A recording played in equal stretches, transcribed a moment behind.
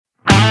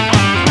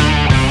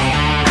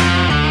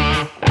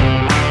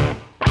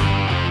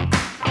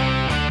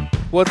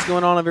What's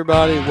going on,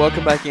 everybody?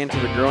 Welcome back into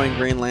the Growing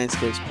Green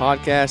Landscapes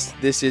podcast.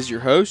 This is your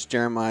host,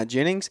 Jeremiah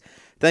Jennings.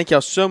 Thank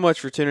y'all so much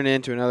for tuning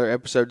in to another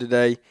episode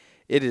today.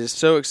 It is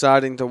so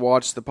exciting to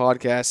watch the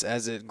podcast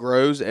as it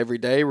grows every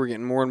day. We're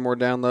getting more and more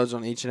downloads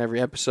on each and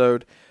every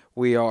episode.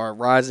 We are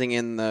rising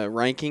in the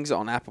rankings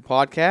on Apple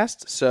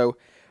Podcasts. So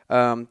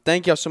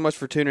thank y'all so much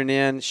for tuning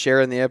in,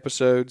 sharing the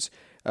episodes,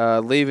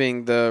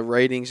 leaving the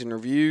ratings and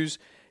reviews.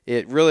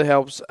 It really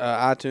helps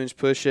iTunes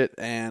push it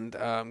and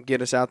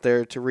get us out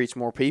there to reach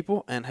more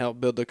people and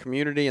help build the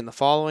community and the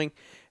following.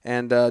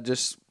 And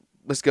just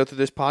let's go through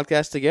this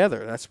podcast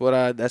together. That's what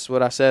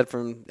I said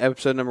from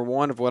episode number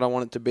 1 of what I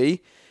want it to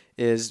be,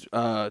 is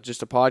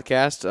just a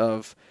podcast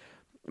of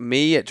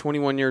me at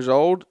 21 years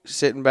old,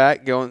 sitting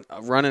back,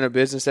 running a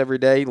business every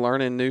day,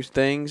 learning new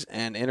things,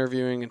 and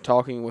interviewing and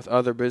talking with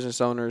other business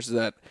owners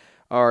that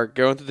are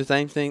going through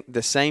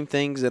the same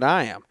things that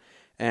I am.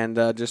 And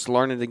just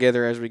learning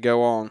together as we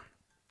go on.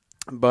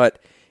 But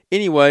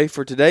anyway,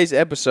 for today's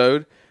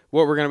episode,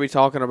 what we're going to be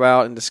talking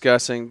about and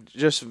discussing,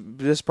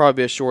 this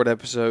probably be a short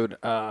episode,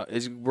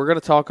 is we're going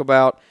to talk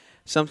about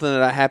something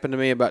that happened to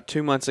me about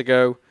 2 months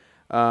ago.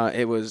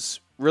 It was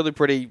really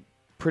pretty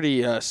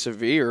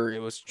severe.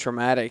 It was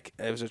traumatic.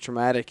 It was a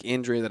traumatic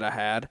injury that I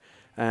had,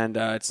 and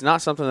it's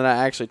not something that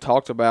I actually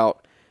talked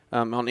about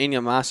on any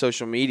of my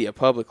social media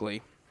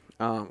publicly.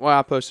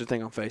 I posted a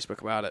thing on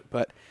Facebook about it,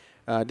 but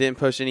didn't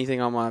post anything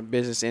on my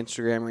business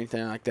Instagram or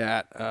anything like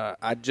that.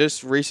 I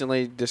just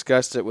recently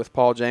discussed it with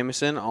Paul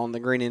Jameson on the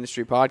Green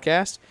Industry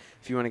Podcast.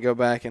 If you want to go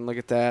back and look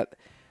at that,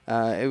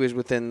 it was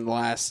within the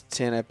last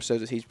 10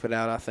 episodes that he's put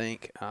out, I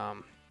think.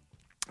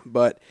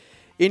 But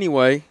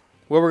anyway,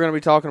 what we're going to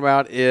be talking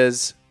about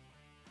is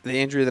the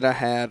injury that I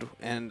had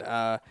and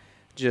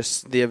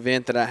just the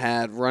event that I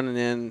had running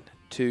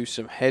into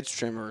some hedge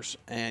trimmers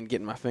and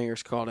getting my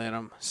fingers caught in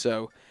them.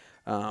 So,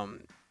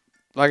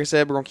 like I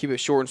said, we're going to keep it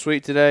short and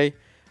sweet today,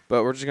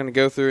 but we're just going to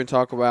go through and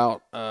talk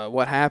about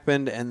what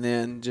happened and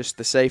then just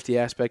the safety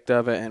aspect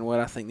of it and what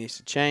I think needs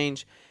to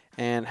change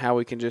and how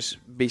we can just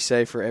be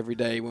safer every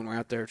day when we're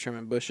out there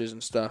trimming bushes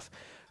and stuff.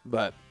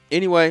 But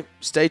anyway,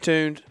 stay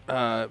tuned.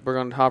 We're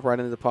going to hop right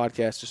into the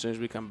podcast as soon as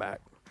we come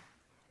back.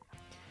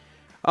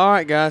 All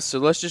right, guys, so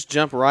let's just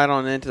jump right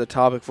on into the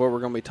topic of what we're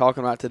going to be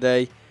talking about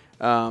today.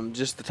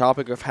 Just the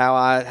topic of how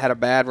I had a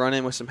bad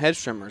run-in with some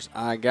hedge trimmers.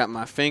 I got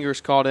my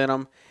fingers caught in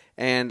them,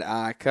 and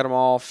I cut them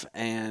off,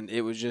 and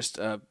it was just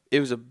it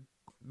was a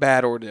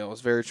bad ordeal. It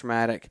was very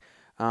traumatic.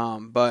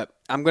 But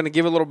I'm going to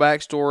give a little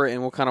backstory,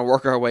 and we'll kind of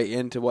work our way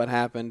into what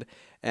happened,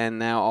 and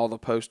now all the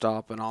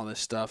post-op and all this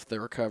stuff, the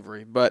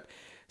recovery. But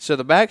so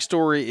the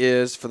backstory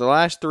is, for the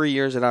last 3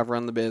 years that I've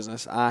run the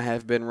business, I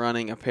have been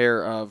running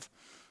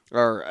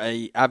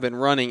I've been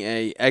running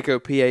a Echo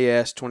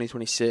PAS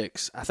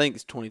 2026. I think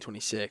it's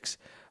 2026.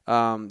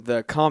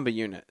 The combi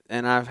unit,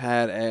 and I've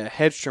had a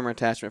hedge trimmer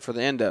attachment for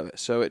the end of it,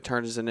 so it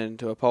turns it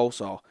into a pole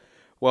saw.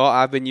 Well,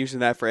 I've been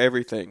using that for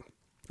everything.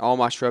 All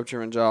my shrub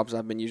trimming jobs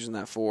I've been using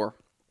that for.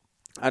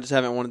 I just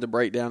haven't wanted to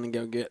break down and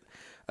go get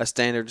a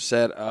standard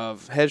set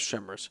of hedge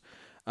trimmers.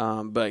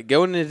 But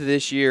going into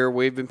this year,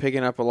 we've been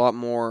picking up a lot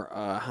more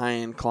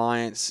high-end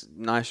clients,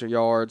 nicer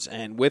yards,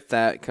 and with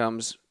that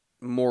comes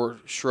more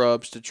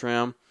shrubs to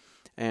trim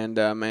and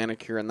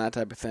manicure and that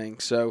type of thing.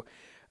 So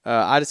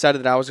I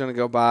decided that I was going to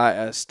go buy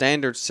a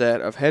standard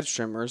set of hedge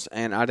trimmers,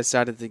 and I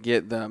decided to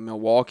get the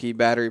Milwaukee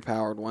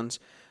battery-powered ones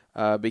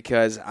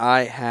because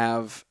I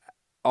have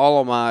all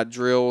of my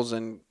drills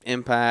and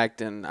impact,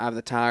 and I have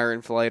the tire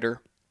inflator,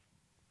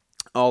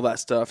 all that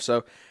stuff.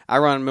 So I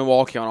run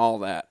Milwaukee on all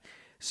that.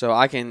 So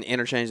I can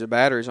interchange the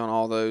batteries on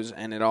all those,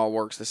 and it all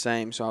works the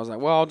same. So I was like,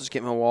 well, I'll just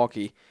get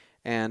Milwaukee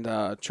and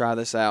try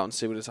this out and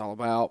see what it's all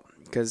about.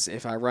 Because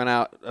if I run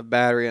out of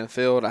battery in the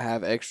field, I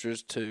have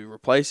extras to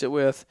replace it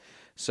with.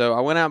 So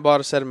I went out and bought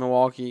a set of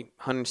Milwaukee,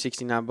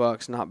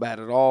 $169, not bad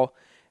at all.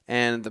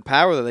 And the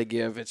power that they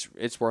give,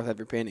 it's worth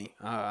every penny.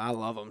 I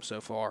love them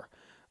so far.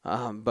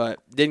 But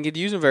didn't get to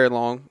use them very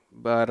long,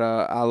 but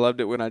I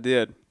loved it when I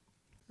did.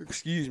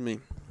 Excuse me.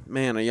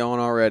 Man, I yawn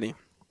already.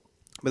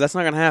 But that's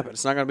not going to happen.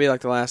 It's not going to be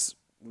like the last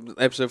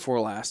episode before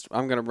last.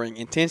 I'm going to bring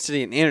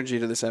intensity and energy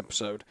to this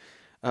episode.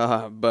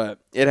 But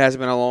it has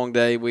been a long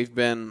day. We've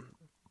been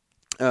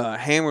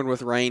hammered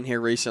with rain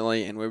here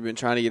recently, and we've been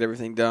trying to get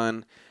everything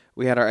done.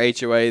 We had our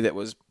HOA that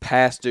was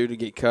past due to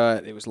get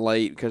cut. It was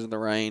late because of the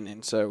rain,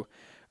 and so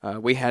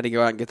we had to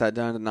go out and get that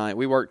done tonight.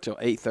 We worked till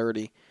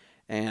 8:30,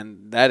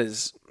 and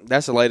that's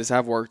the latest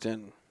I've worked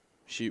in,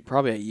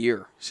 probably a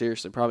year.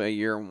 Seriously, probably a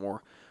year or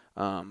more.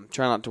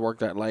 Try not to work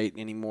that late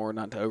anymore,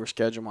 not to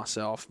overschedule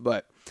myself.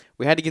 But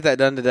we had to get that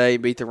done today,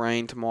 beat the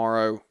rain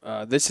tomorrow.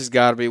 This has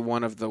got to be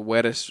one of the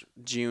wettest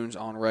Junes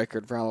on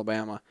record for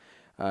Alabama.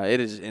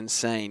 It is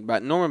insane.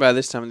 But normally by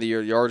this time of the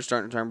year, the yard is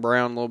starting to turn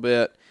brown a little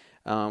bit.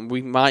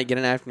 We might get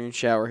an afternoon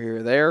shower here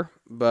or there,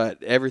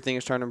 but everything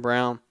is turning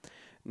brown.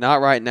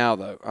 Not right now,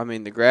 though. I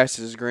mean, the grass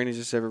is as green as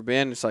it's ever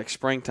been. It's like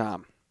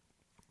springtime.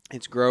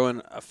 It's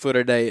growing a foot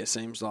a day, it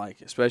seems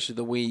like, especially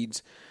the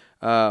weeds.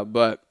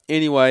 But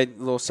anyway,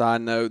 little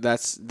side note,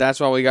 that's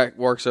why we got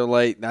work so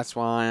late. That's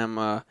why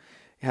I'm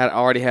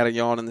already had a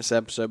yawn in this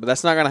episode, but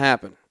that's not going to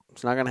happen.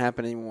 It's not going to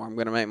happen anymore. I'm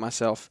going to make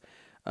myself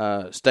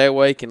stay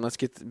awake, and let's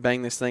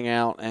bang this thing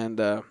out and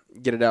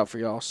get it out for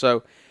y'all.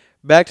 So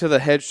back to the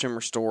hedge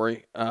trimmer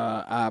story.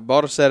 I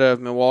bought a set of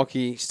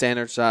Milwaukee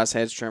standard size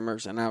hedge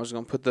trimmers, and I was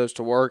going to put those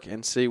to work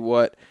and see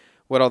what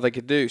all they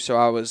could do. So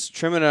I was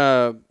trimming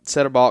a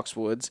set of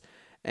boxwoods,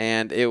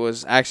 and it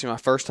was actually my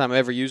first time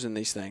ever using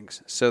these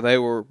things. So they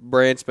were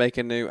brand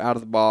spanking new out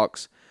of the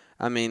box.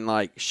 I mean,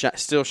 like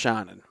still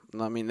shining.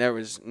 I mean, there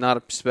was not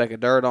a speck of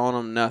dirt on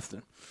them,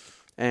 nothing.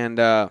 And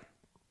I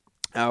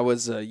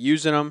was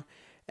using them,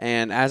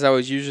 and as I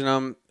was using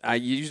them, I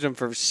used them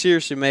for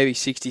seriously maybe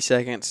 60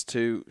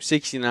 to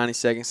 90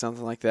 seconds,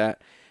 something like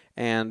that.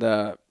 And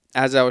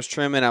as I was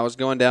trimming, I was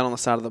going down on the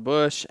side of the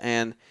bush,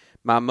 and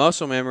my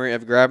muscle memory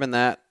of grabbing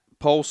that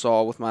pole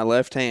saw with my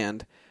left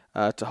hand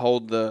to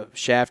hold the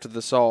shaft of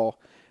the saw,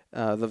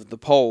 the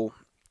pole,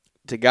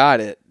 to guide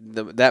it,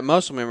 that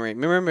muscle memory.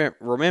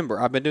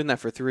 Remember, I've been doing that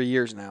for 3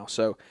 years now,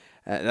 so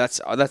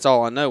that's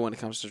all I know when it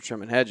comes to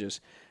trimming hedges.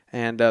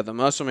 And the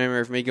muscle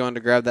memory of me going to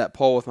grab that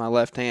pole with my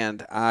left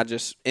hand, I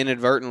just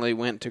inadvertently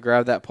went to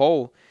grab that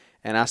pole,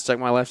 and I stuck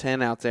my left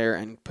hand out there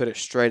and put it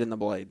straight in the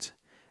blades.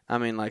 I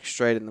mean, like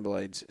straight in the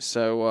blades.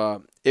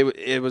 So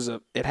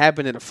it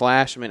happened in a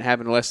flash. I mean, it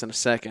happened in less than a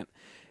second.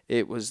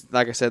 It was,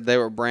 like I said, they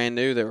were brand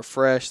new, they were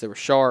fresh, they were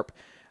sharp.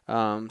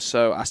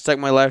 So I stuck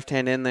my left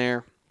hand in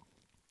there,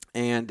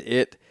 and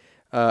it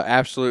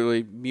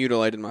absolutely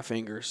mutilated my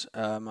fingers.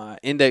 My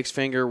index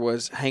finger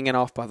was hanging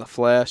off by the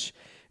flesh.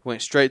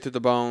 Went straight through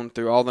the bone,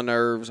 through all the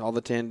nerves, all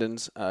the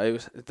tendons.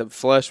 The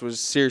flesh was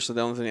seriously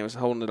the only thing that was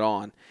holding it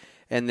on.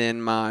 And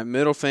then my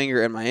middle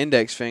finger and my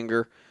index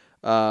finger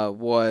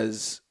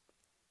was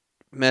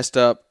messed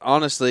up,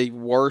 honestly,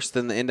 worse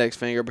than the index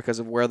finger because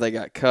of where they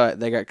got cut.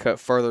 They got cut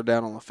further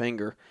down on the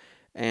finger.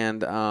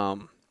 And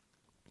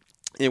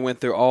it went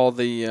through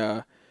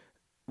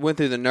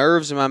the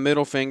nerves in my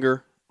middle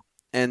finger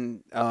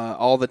and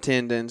all the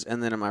tendons,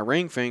 and then in my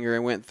ring finger,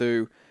 it went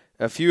through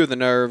a few of the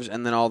nerves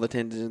and then all the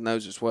tendons in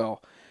those as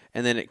well.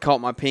 And then it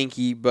caught my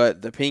pinky,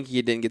 but the pinky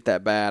it didn't get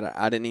that bad.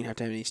 I didn't even have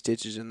to have any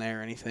stitches in there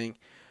or anything.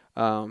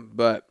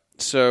 But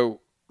so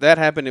that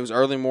happened. It was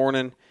early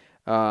morning.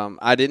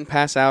 I didn't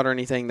pass out or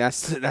anything.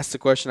 That's the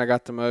question I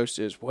got the most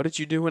is, what did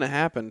you do when it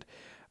happened?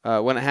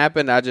 When it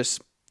happened,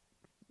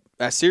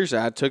 I seriously,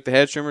 I took the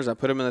hedge trimmers, I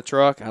put them in the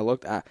truck. I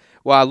looked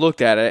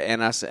at it,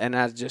 and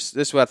this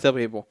is what I tell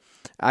people.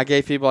 I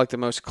gave people like the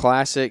most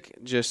classic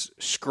just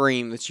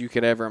scream that you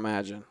could ever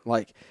imagine,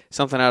 like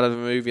something out of a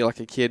movie, like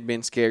a kid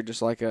being scared,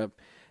 just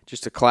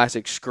a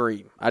classic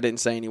scream. I didn't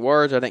say any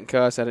words, I didn't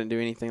cuss, I didn't do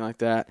anything like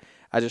that.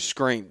 I just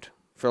screamed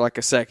for like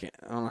a second,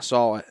 and I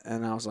saw it,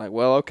 and I was like,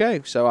 well,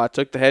 okay. So I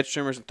took the hedge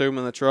trimmers and threw them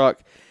in the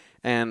truck,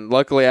 and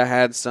luckily I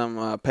had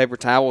some paper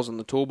towels in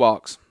the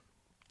toolbox,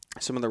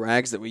 some of the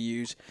rags that we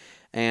use,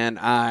 and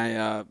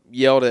I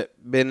yelled at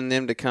Ben and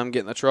them to come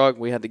get in the truck.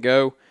 We had to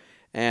go,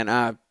 and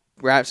I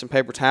wrapped some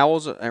paper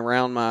towels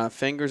around my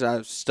fingers.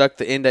 I stuck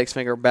the index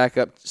finger back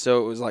up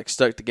so it was like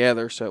stuck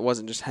together, so it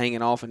wasn't just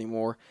hanging off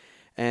anymore,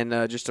 and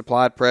just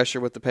applied pressure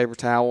with the paper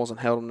towels and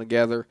held them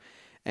together.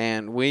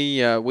 And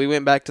we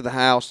went back to the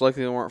house.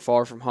 Luckily, we weren't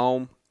far from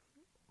home,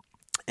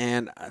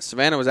 and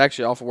Savannah was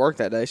actually off of work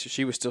that day, so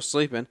she was still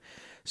sleeping.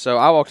 So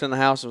I walked in the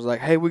house and was like,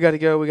 hey, we got to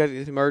go. We got to get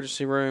to the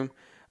emergency room.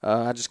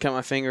 I just cut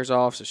my fingers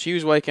off. So she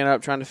was waking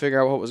up trying to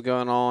figure out what was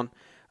going on.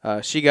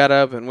 She got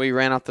up, and we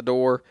ran out the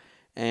door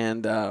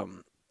and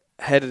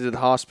headed to the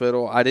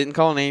hospital. I didn't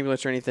call an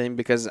ambulance or anything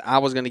because I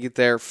was going to get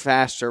there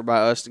faster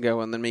by us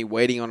going than me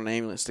waiting on an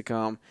ambulance to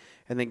come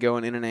and then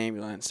going in an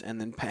ambulance and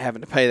then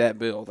having to pay that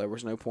bill. There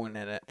was no point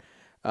in it.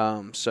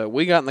 So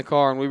we got in the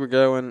car and we were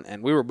going,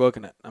 and we were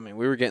booking it. I mean,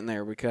 we were getting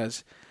there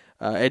because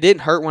it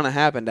didn't hurt when it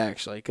happened,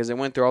 actually, because it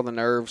went through all the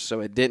nerves,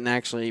 so it didn't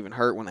actually even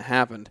hurt when it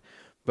happened.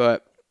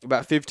 But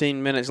about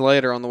 15 minutes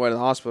later on the way to the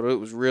hospital, it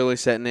was really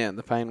setting in.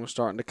 The pain was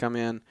starting to come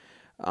in.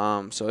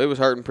 So it was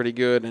hurting pretty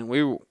good, and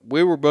we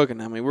were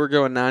booking. I mean, we were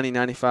going 90,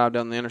 95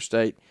 down the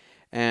interstate,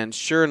 and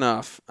sure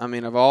enough, I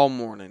mean, of all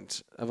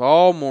mornings,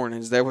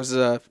 there was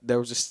a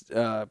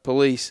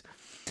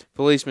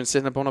policeman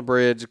sitting up on a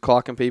bridge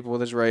clocking people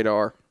with his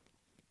radar.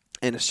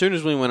 And as soon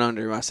as we went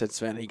under him, I said,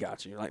 Savannah, he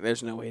got you. Like,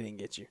 there's no way he didn't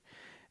get you.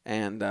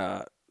 And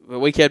but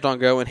we kept on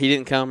going. He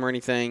didn't come or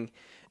anything.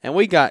 And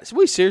we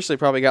seriously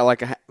probably got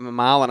like a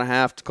mile and a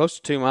half, close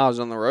to 2 miles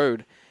on the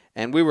road,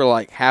 and we were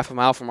like half a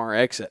mile from our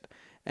exit.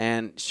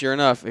 And sure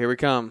enough, here we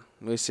come.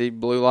 We see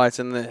blue lights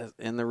in the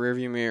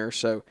rearview mirror.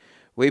 So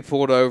we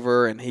pulled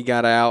over, and he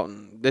got out.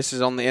 And this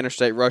is on the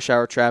interstate rush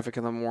hour traffic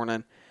in the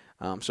morning,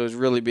 so it was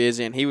really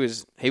busy. And he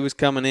was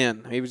coming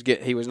in. He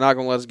was not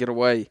going to let us get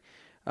away.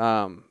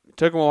 It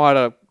took him a while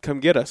to come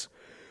get us,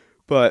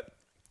 but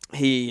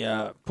he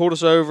pulled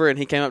us over, and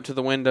he came up to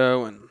the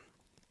window, and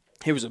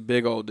he was a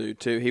big old dude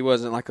too. He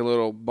wasn't like a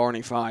little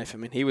Barney Fife. I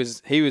mean, he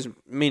was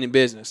meaning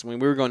business. I mean,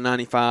 we were going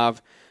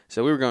 95.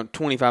 So we were going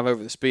 25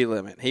 over the speed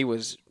limit. He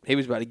was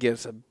about to give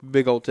us a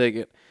big old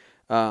ticket.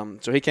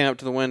 So he came up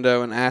to the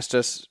window and asked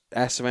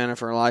Savannah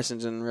for a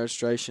license and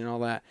registration and all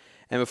that.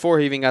 And before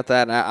he even got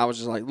that, I was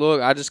just like,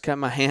 look, I just cut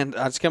my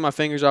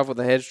fingers off with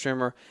a hedge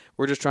trimmer.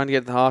 We're just trying to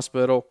get to the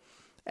hospital.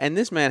 And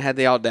this man had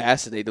the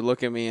audacity to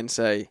look at me and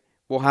say,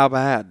 well, how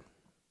bad?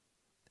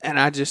 And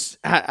I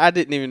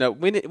didn't even know.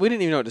 We didn't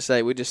even know what to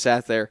say. We just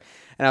sat there.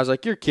 And I was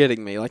like, you're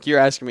kidding me. Like, you're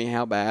asking me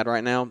how bad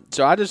right now.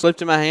 So I just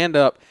lifted my hand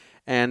up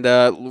and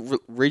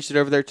reached it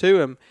over there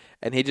to him.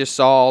 And he just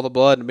saw all the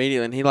blood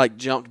immediately. And he, like,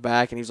 jumped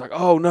back. And he was like,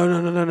 oh,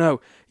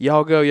 no.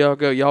 Y'all go.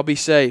 Y'all be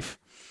safe.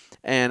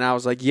 And I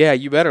was like, yeah,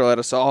 you better let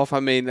us off. I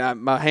mean,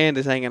 my hand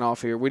is hanging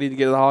off here. We need to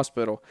get to the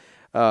hospital.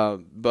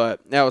 But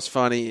that was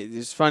funny.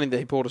 It's funny that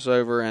he pulled us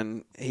over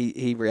and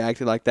he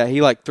reacted like that.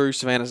 He like threw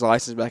Savannah's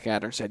license back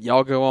at her and said,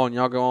 y'all go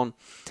on.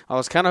 I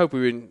was kind of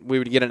hoping we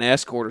would get an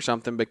escort or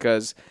something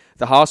because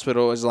the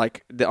hospital is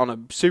like on a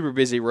super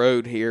busy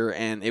road here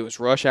and it was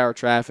rush hour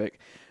traffic.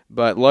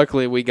 But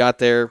luckily we got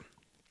there.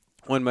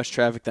 Wasn't much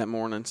traffic that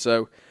morning.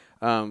 So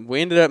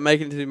we ended up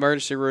making it to the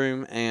emergency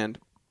room and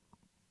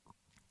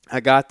I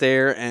got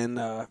there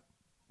and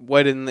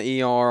waited in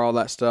the ER, all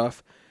that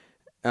stuff.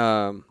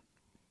 Had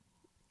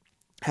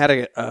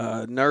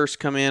a nurse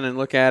come in and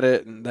look at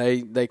it, and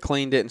they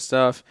cleaned it and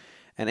stuff,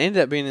 and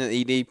ended up being in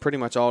the ED pretty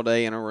much all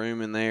day in a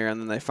room in there.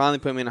 And then they finally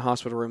put me in a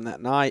hospital room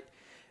that night,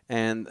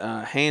 and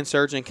a hand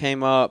surgeon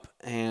came up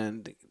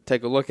and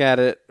take a look at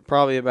it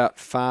probably about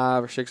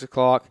 5 or 6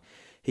 o'clock.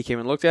 He came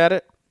and looked at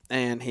it,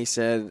 and he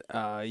said,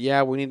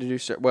 yeah, we need to do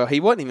surgery. Well, he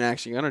wasn't even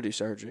actually going to do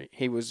surgery.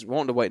 He was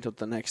wanting to wait until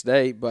the next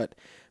day, but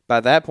by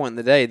that point in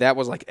the day, that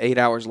was like 8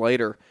 hours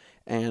later.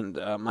 And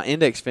my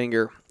index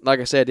finger, like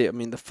I said,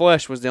 the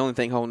flesh was the only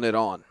thing holding it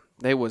on.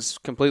 It was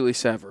completely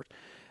severed.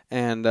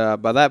 And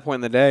by that point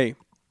in the day,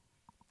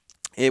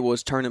 it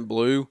was turning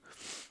blue.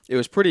 It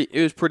was pretty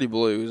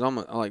blue. It was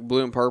almost like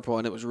blue and purple,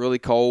 and it was really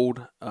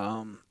cold.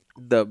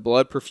 The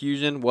blood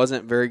perfusion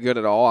wasn't very good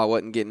at all. I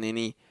wasn't getting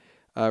any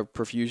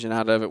perfusion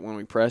out of it when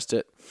we pressed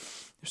it.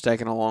 It was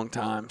taking a long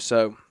time.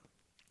 So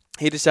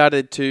we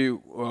decided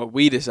to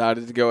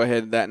go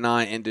ahead that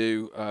night and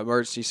do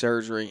emergency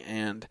surgery,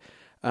 and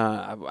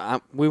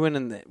we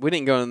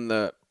didn't go in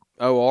the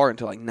OR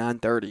until like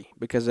 9:30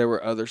 because there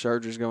were other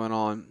surgeries going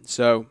on.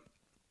 So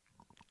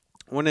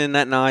went in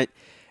that night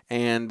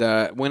and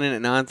went in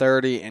at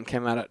 9:30 and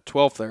came out at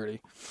 12:30.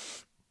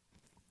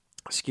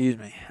 Excuse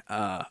me,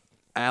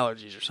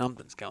 allergies or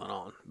something's going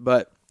on.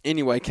 But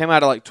anyway, came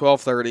out at like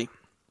 12:30,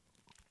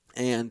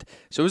 and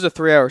so it was a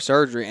 3-hour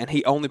surgery, and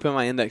he only put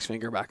my index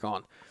finger back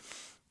on.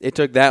 It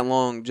took that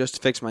long just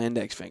to fix my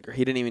index finger.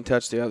 He didn't even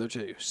touch the other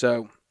two.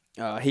 So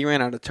he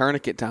ran out of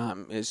tourniquet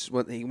time is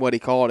what he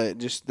called it.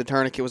 Just the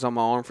tourniquet was on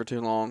my arm for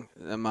too long,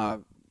 and my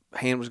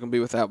hand was going to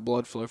be without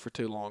blood flow for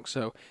too long.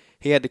 So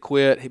he had to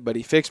quit, but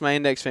he fixed my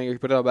index finger. He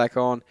put it all back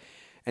on,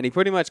 and he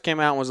pretty much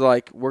came out and was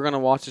like, we're going to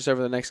watch this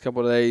over the next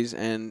couple of days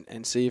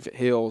and see if it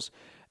heals.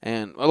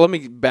 And let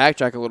me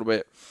backtrack a little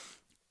bit.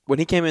 When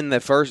he came in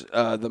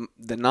the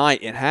night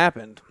it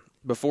happened,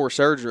 before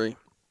surgery,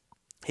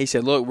 he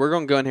said, look, we're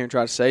going to go in here and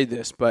try to save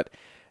this, but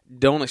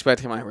don't expect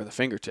to come out here with a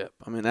fingertip.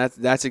 I mean,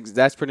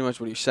 that's pretty much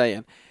what he's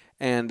saying.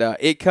 And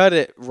it cut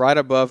it right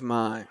above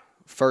my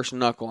first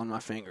knuckle on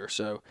my finger.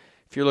 So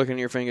if you're looking at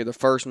your finger, the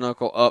first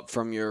knuckle up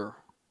from your,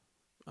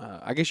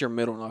 I guess your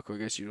middle knuckle, I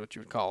guess what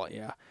you would call it,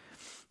 yeah.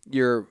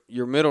 Your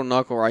middle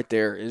knuckle right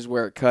there is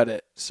where it cut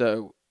it.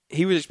 So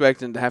he was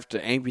expecting to have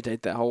to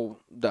amputate that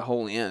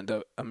whole end.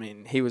 I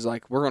mean, he was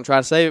like, we're going to try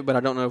to save it, but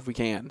I don't know if we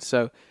can.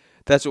 So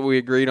that's what we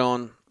agreed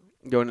on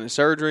going into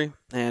surgery,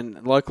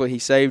 and luckily he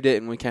saved it,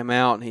 and we came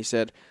out, and he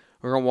said,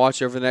 we're going to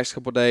watch over the next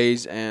couple of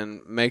days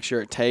and make sure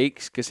it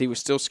takes, because he was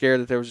still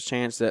scared that there was a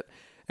chance that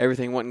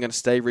everything wasn't going to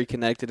stay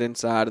reconnected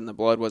inside and the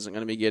blood wasn't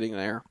going to be getting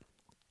there.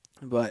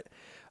 But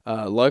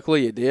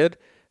luckily it did.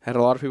 Had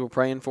a lot of people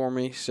praying for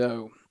me,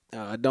 so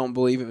I don't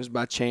believe it was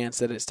by chance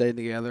that it stayed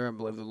together. I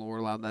believe the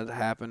Lord allowed that to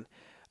happen.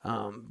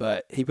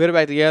 But he put it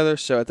back together,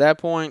 so at that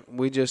point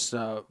we just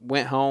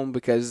went home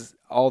because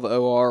all the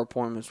OR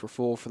appointments were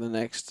full for the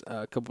next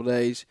couple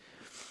days.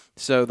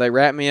 So they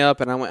wrapped me up,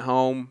 and I went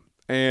home,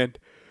 and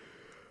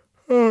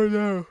oh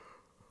no.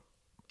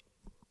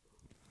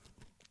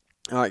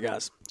 All right,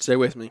 guys, stay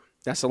with me.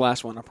 That's the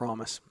last one, I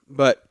promise.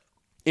 But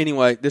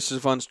anyway, this is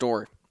a fun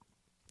story.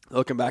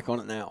 Looking back on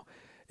it now,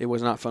 it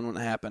was not fun when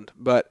it happened.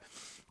 But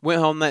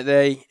went home that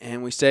day,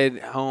 and we stayed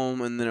at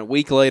home, and then a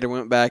week later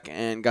went back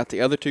and got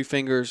the other two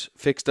fingers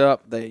fixed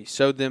up. They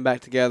sewed them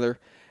back together,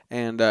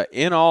 and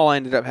in all, I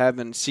ended up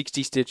having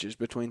 60 stitches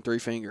between 3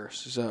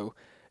 fingers. So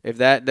if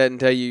that doesn't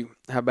tell you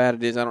how bad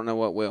it is, I don't know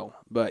what will.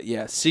 But,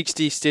 yeah,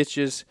 60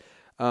 stitches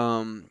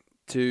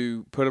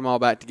to put them all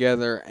back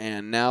together,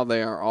 and now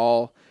they are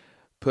all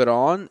put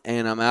on,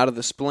 and I'm out of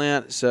the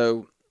splint.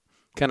 So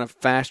kind of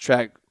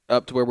fast-track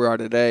up to where we are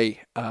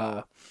today.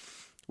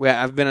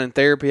 I've been in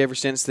therapy ever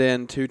since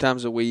then, 2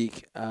 times a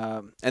week.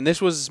 And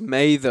this was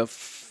May the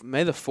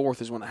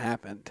 4th is when it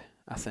happened,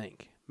 I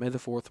think. May the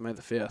 4th, May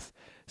the 5th.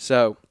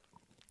 So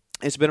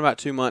it's been about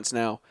 2 months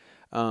now.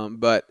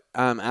 But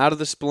I'm out of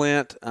the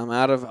splint. I'm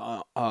out of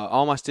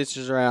all my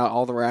stitches are out.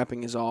 All the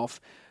wrapping is off.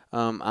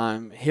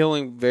 I'm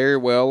healing very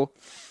well.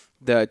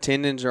 The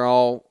tendons are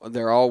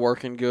all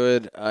working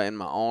good in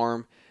my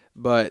arm,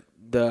 but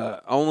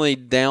the only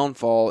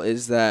downfall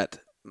is that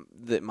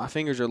my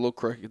fingers are a little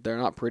crooked. They're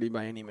not pretty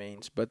by any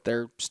means, but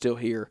they're still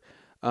here.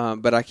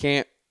 But I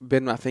can't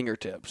bend my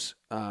fingertips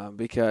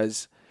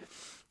because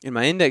in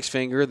my index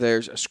finger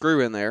there's a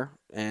screw in there,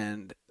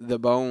 and the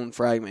bone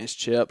fragment is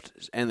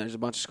chipped, and there's a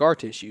bunch of scar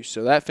tissue,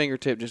 so that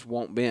fingertip just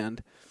won't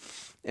bend.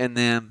 And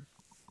then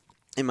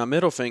in my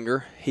middle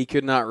finger, he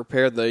could not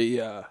repair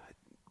the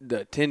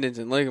tendons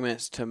and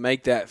ligaments to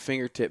make that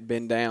fingertip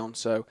bend down.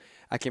 So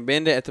I can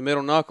bend it at the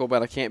middle knuckle,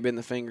 but I can't bend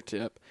the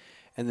fingertip.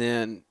 And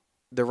then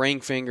the ring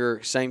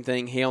finger, same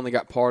thing. He only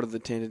got part of the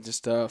tendons and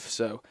stuff.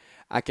 So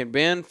I can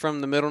bend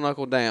from the middle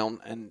knuckle down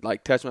and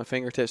like touch my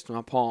fingertips to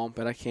my palm,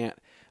 but I can't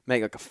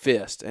make like a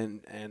fist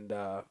and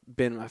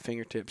bend my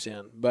fingertips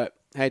in. But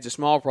hey, it's a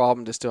small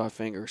problem to still have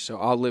fingers, so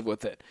I'll live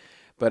with it.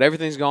 But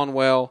everything's gone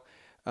well.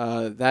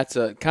 That's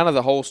a kind of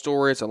the whole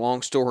story. It's a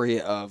long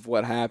story of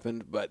what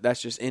happened, but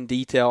that's just in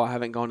detail. I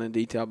haven't gone into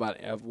detail about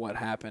of what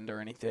happened or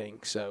anything.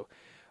 So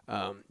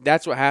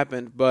that's what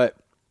happened. But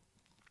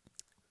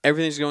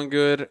everything's going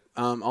good.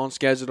 On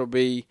schedule to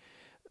be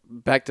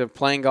back to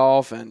playing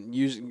golf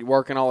and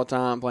working all the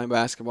time, playing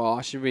basketball.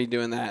 I should be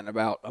doing that in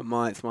about a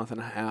month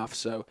and a half.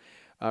 So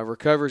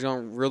recovery's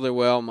going really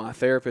well. My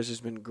therapist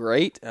has been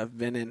great. I've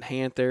been in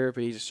hand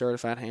therapy. He's a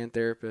certified hand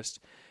therapist.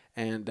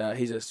 And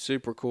he's a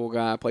super cool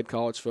guy. Played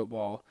college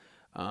football.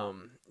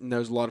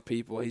 Knows a lot of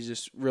people. He's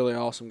just really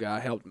awesome guy.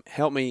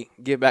 Helped me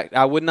get back.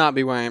 I would not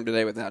be where I am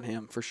today without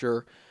him, for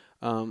sure.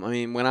 I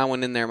mean, when I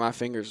went in there, my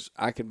fingers,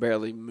 I could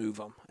barely move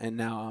them. And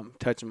now I'm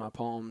touching my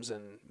palms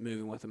and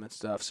moving with them and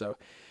stuff. So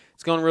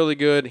it's going really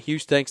good.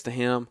 Huge thanks to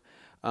him.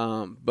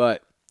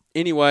 But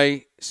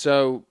anyway,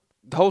 so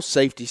the whole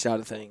safety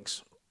side of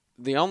things.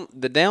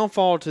 The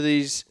downfall to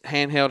these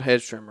handheld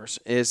hedge trimmers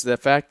is the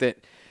fact that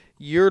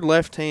your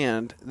left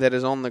hand that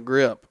is on the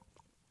grip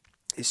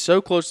is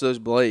so close to those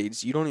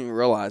blades, you don't even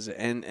realize it.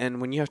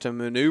 And when you have to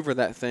maneuver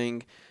that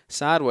thing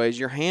sideways,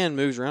 your hand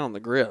moves around on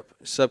the grip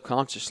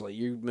subconsciously.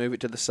 You move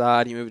it to the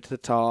side, you move it to the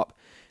top,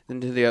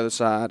 then to the other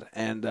side.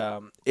 And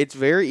it's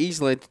very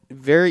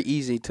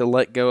easy to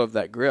let go of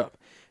that grip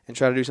and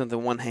try to do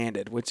something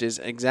one-handed, which is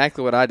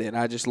exactly what I did.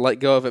 I just let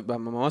go of it by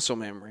my muscle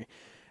memory.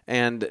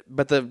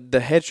 But the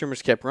hedge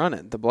trimmers kept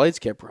running. The blades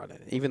kept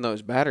running, even though it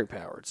was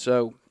battery-powered.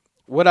 So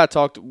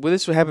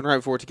this happened right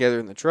before Together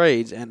in the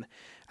Trades, and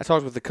I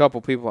talked with a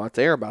couple people out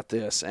there about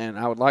this, and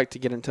I would like to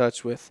get in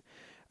touch with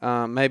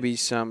maybe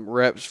some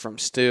reps from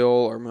Stihl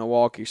or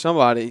Milwaukee,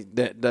 somebody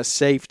that does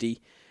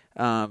safety,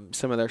 some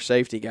of their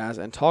safety guys,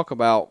 and talk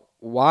about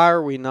why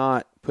are we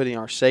not putting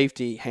our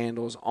safety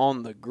handles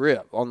on the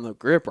grip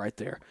right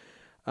there,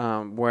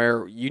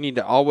 where you need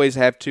to always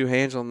have two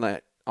hands on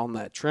that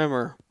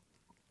trimmer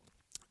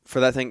for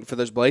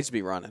those blades to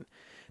be running.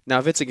 Now,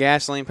 if it's a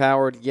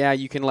gasoline-powered, yeah,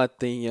 you can let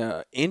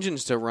the engine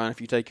still run if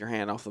you take your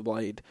hand off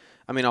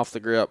the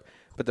grip,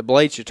 but the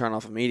blade should turn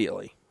off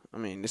immediately. I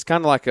mean, it's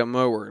kind of like a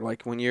mower.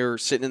 Like when you're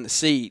sitting in the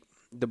seat,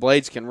 the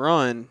blades can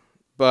run,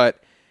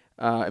 but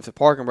if the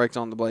parking brake's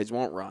on, the blades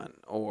won't run.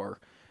 Or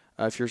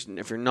if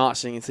you're not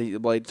sitting in the seat, the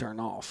blade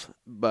turn off.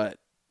 But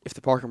if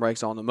the parking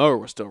brake's on, the mower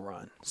will still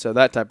run. So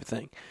that type of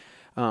thing.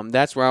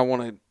 That's what I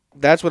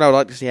would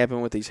like to see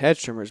happen with these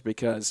hedge trimmers,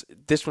 because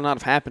this would not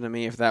have happened to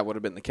me if that would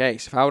have been the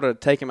case. If I would have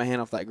taken my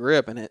hand off that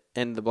grip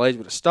and the blades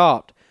would have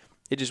stopped,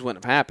 it just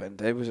wouldn't have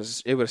happened. It would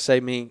have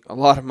saved me a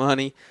lot of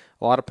money,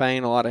 a lot of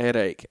pain, a lot of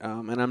headache.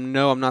 And I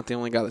know I'm not the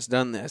only guy that's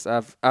done this.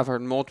 I've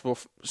heard multiple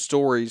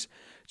stories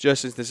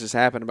just as this has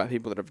happened about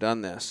people that have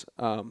done this.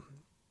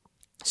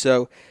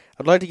 So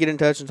I'd like to get in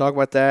touch and talk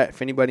about that.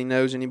 If anybody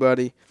knows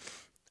anybody,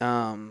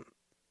 y'all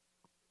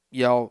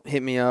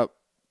hit me up.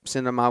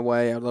 Send them my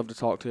way. I'd love to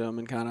talk to them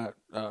and kind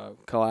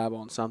of collab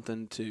on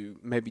something to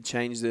maybe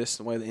change this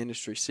the way the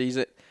industry sees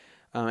it.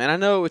 And I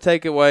know it would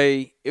take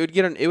away.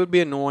 It would be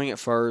annoying at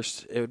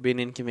first. It would be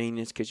an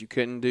inconvenience because you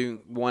couldn't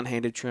do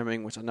one-handed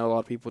trimming, which I know a lot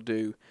of people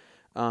do.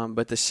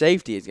 But the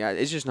safety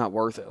it's just not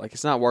worth it. Like,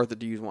 it's not worth it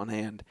to use one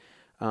hand.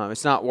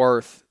 It's not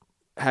worth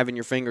having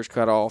your fingers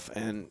cut off.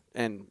 And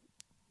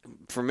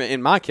for me,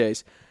 in my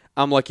case,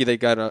 I'm lucky they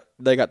got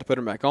to put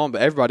them back on,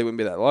 but everybody wouldn't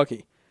be that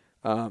lucky.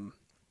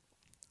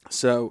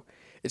 So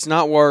it's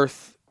not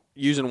worth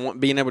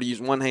being able to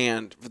use one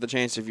hand for the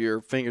chance of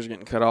your fingers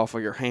getting cut off,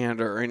 or your hand,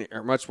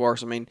 or much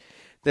worse. I mean,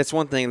 that's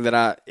one thing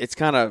that it's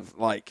kind of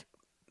like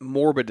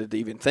morbid to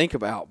even think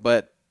about,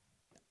 but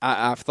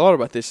I've thought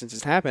about this since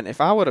it's happened. If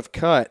I would have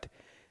cut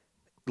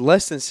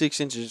less than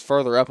 6 inches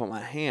further up on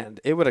my hand,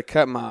 it would have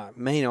cut my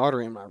main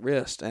artery in my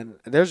wrist, and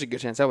there's a good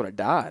chance I would have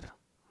died.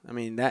 I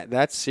mean,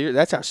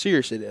 that's how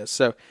serious it is.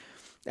 So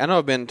I know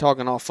I've been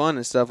talking all fun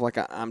and stuff, like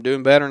I'm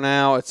doing better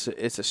now. It's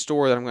a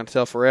story that I'm going to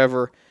tell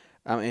forever.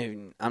 I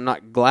mean, I'm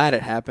not glad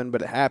it happened,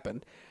 but it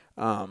happened.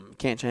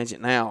 Can't change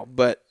it now.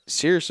 But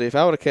seriously, if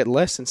I would have cut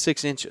less than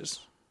 6 inches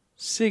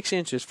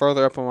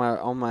further up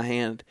on my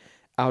hand,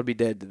 I would be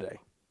dead today,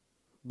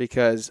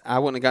 because I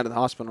wouldn't have got to the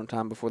hospital in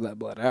time before that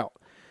bled out.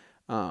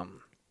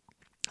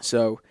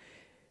 So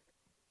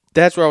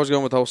that's where I was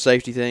going with the whole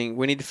safety thing.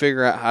 We need to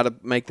figure out how to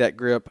make that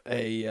grip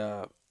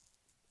a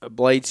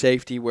blade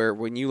safety where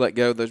when you let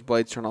go, those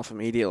blades turn off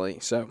immediately.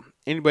 So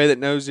anybody that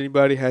knows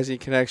anybody, has any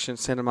connections,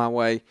 send them my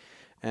way,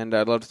 and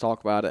I'd love to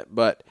talk about it.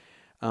 But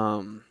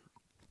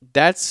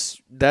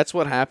that's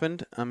what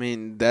happened. I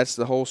mean, that's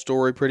the whole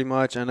story pretty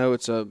much. I know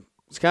it's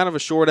kind of a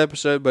short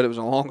episode, but it was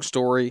a long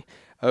story.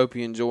 I hope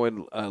you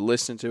enjoyed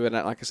listening to it.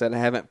 Like I said, I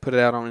haven't put it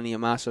out on any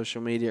of my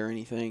social media or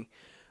anything,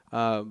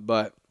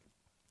 but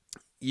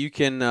you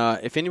can,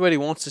 if anybody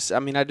wants to, I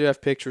mean, I do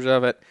have pictures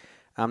of it.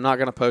 I'm not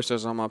going to post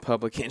those on my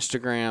public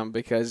Instagram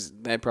because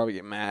they'd probably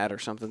get mad or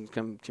something,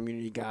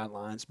 community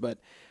guidelines. But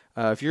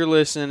if you're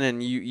listening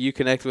and you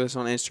connect with us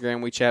on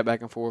Instagram, we chat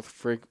back and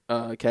forth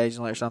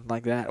occasionally or something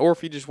like that. Or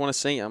if you just want to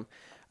see them,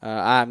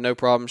 I have no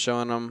problem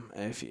showing them.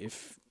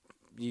 If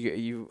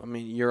I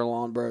mean, you're a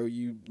lawn bro,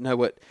 you know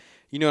what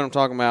I'm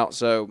talking about.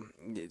 So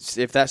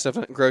if that stuff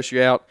doesn't gross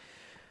you out,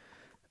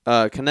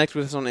 connect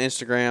with us on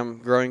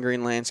Instagram, Growing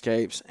Green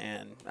Landscapes,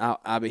 and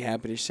I'll be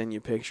happy to send you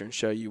a picture and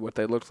show you what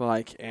they looked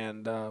like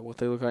and what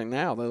they look like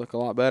now. They look a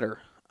lot better.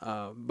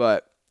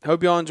 But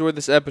hope y'all enjoyed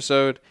this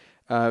episode.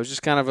 It was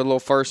just kind of a little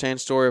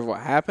first-hand story of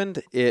what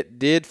happened. It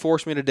did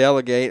force me to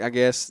delegate, I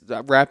guess.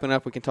 Wrapping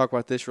up, we can talk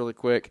about this really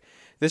quick.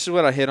 This is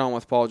what I hit on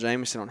with Paul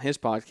Jameson on his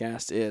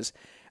podcast is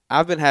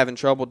I've been having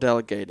trouble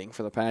delegating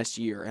for the past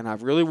year, and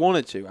I've really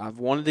wanted to. I've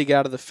wanted to get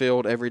out of the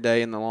field every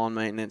day in the lawn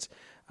maintenance.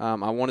 I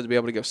wanted to be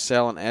able to go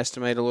sell and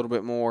estimate a little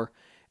bit more.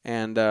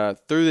 And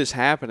through this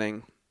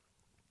happening,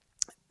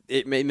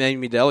 it made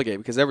me delegate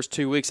because there was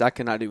 2 weeks I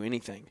could not do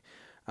anything.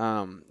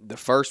 The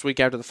first week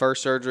after the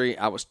first surgery,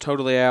 I was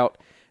totally out.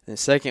 And the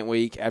second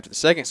week after the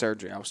second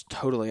surgery, I was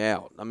totally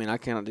out. I mean, I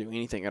cannot do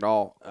anything at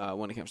all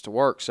when it comes to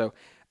work. So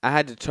I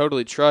had to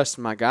totally trust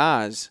my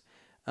guys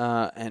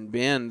and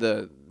Ben,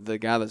 the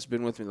guy that's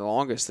been with me the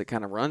longest that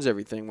kind of runs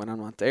everything when I'm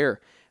not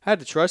there. I had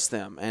to trust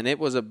them, and it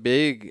was a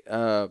big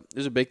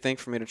thing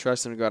for me to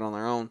trust them to go out on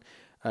their own.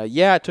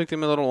 Yeah, it took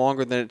them a little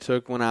longer than it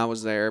took when I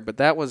was there, but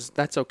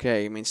that's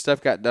okay. I mean,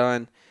 stuff got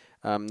done.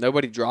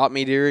 Nobody dropped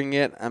me during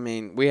it. I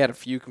mean, we had a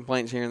few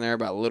complaints here and there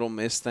about little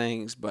missed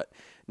things, but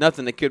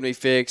nothing that couldn't be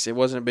fixed. It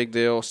wasn't a big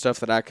deal. Stuff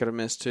that I could have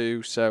missed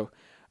too. So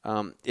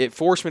it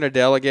forced me to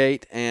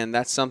delegate, and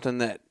that's something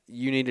that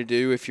you need to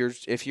do if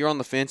you're on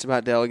the fence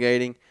about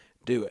delegating.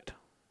 Do it.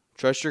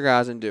 Trust your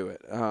guys and do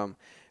it.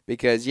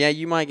 Because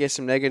you might get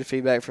some negative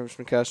feedback from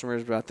some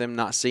customers about them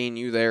not seeing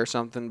you there or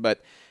something.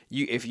 But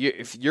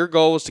if your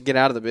goal is to get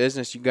out of the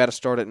business, you got to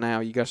start it now.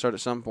 You got to start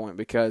at some point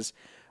because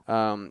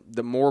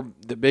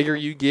the bigger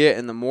you get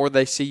and the more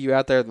they see you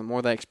out there, the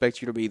more they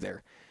expect you to be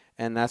there.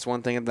 And that's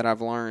one thing that I've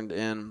learned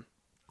in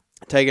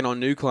taking on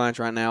new clients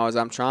right now is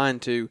I'm trying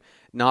to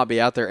not be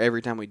out there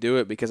every time we do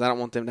it because I don't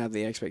want them to have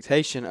the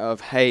expectation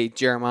of, hey,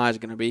 Jeremiah's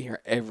going to be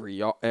here every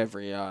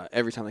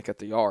time they cut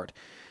the yard.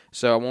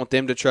 So I want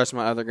them to trust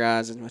my other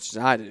guys as much as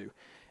I do,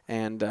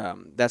 and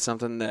that's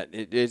something that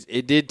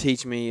it did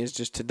teach me is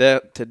just to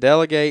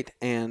delegate,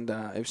 and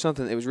it was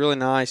something. It was really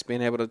nice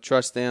being able to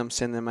trust them,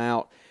 send them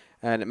out,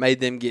 and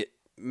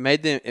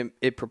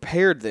it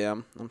prepared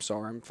them. I'm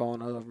sorry, I'm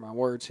falling over my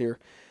words here.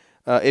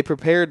 It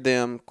prepared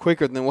them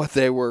quicker than what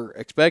they were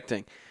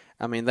expecting.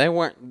 I mean, they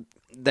weren't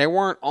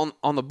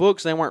on the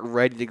books. They weren't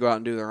ready to go out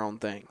and do their own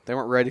thing. They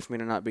weren't ready for me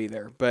to not be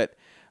there, but.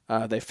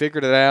 They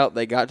figured it out.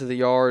 They got to the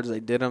yards. They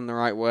did them the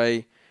right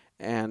way.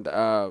 And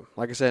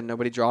like I said,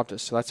 nobody dropped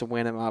us. So that's a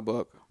win in my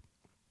book.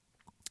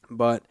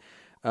 But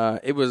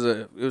it was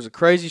a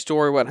crazy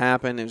story what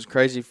happened. It was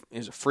crazy. It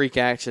was a freak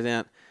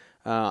accident.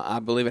 I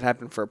believe it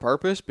happened for a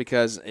purpose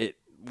because it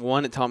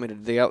taught me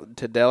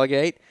to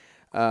delegate.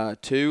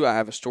 Two, I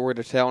have a story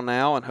to tell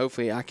now, and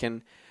hopefully I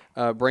can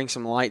bring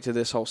some light to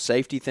this whole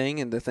safety thing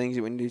and the things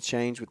that we need to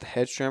change with the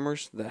hedge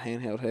trimmers, the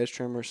handheld hedge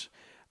trimmers.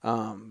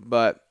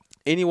 But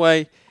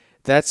anyway,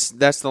 that's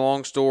the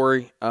long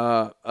story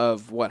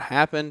of what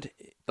happened.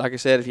 Like I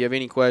said, if you have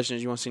any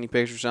questions, you want to see any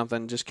pictures or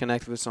something, just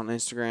connect with us on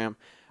Instagram,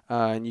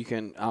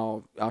 and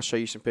I'll show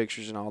you some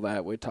pictures and all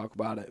that. We'll talk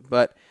about it.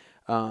 But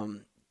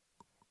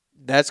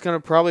that's going to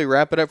probably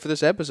wrap it up for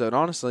this episode.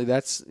 Honestly,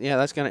 that's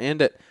going to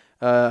end it.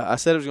 I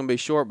said it was going to be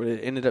short, but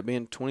it ended up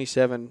being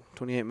 28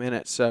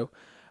 minutes. So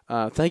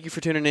thank you for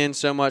tuning in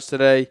so much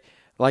today.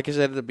 Like I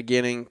said at the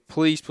beginning,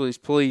 please, please,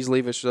 please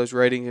leave us those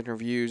ratings and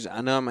reviews.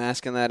 I know I'm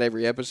asking that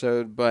every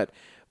episode, but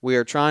we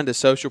are trying to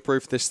social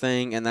proof this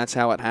thing, and that's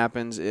how it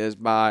happens is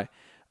by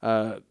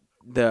the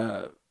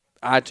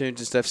iTunes and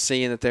stuff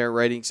seeing that there are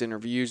ratings and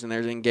reviews and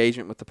there's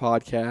engagement with the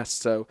podcast.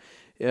 So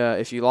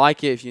if you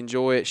like it, if you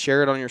enjoy it,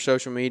 share it on your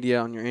social media,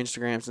 on your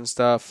Instagrams and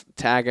stuff.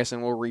 Tag us,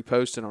 and we'll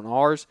repost it on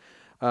ours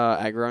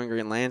at Growing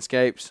Green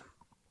Landscapes.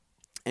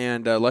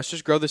 And let's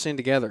just grow this thing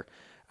together.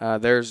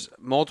 There's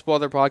multiple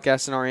other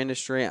podcasts in our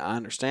industry. I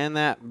understand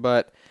that,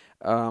 but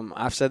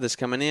I've said this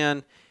coming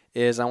in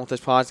is I want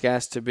this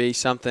podcast to be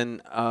something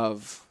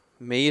of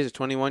me as a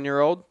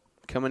 21-year-old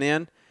coming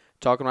in,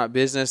 talking about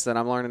business that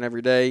I'm learning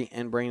every day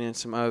and bringing in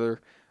some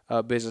other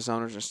business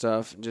owners and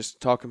stuff, and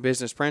just talking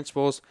business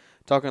principles,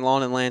 talking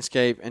lawn and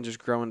landscape, and just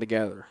growing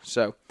together.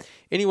 So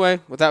anyway,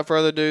 without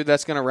further ado,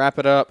 that's going to wrap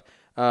it up.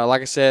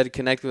 Like I said,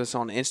 connect with us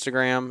on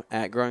Instagram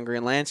at Growing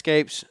Green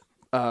Landscapes.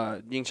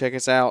 You can check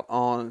us out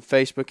on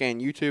Facebook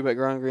and YouTube at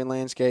Growing Green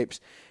Landscapes.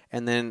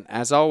 And then,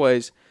 as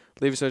always,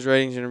 leave us those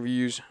ratings and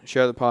reviews,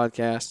 share the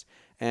podcast,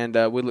 and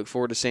we look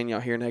forward to seeing y'all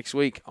here next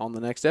week on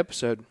the next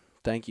episode.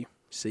 Thank you.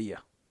 See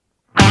ya.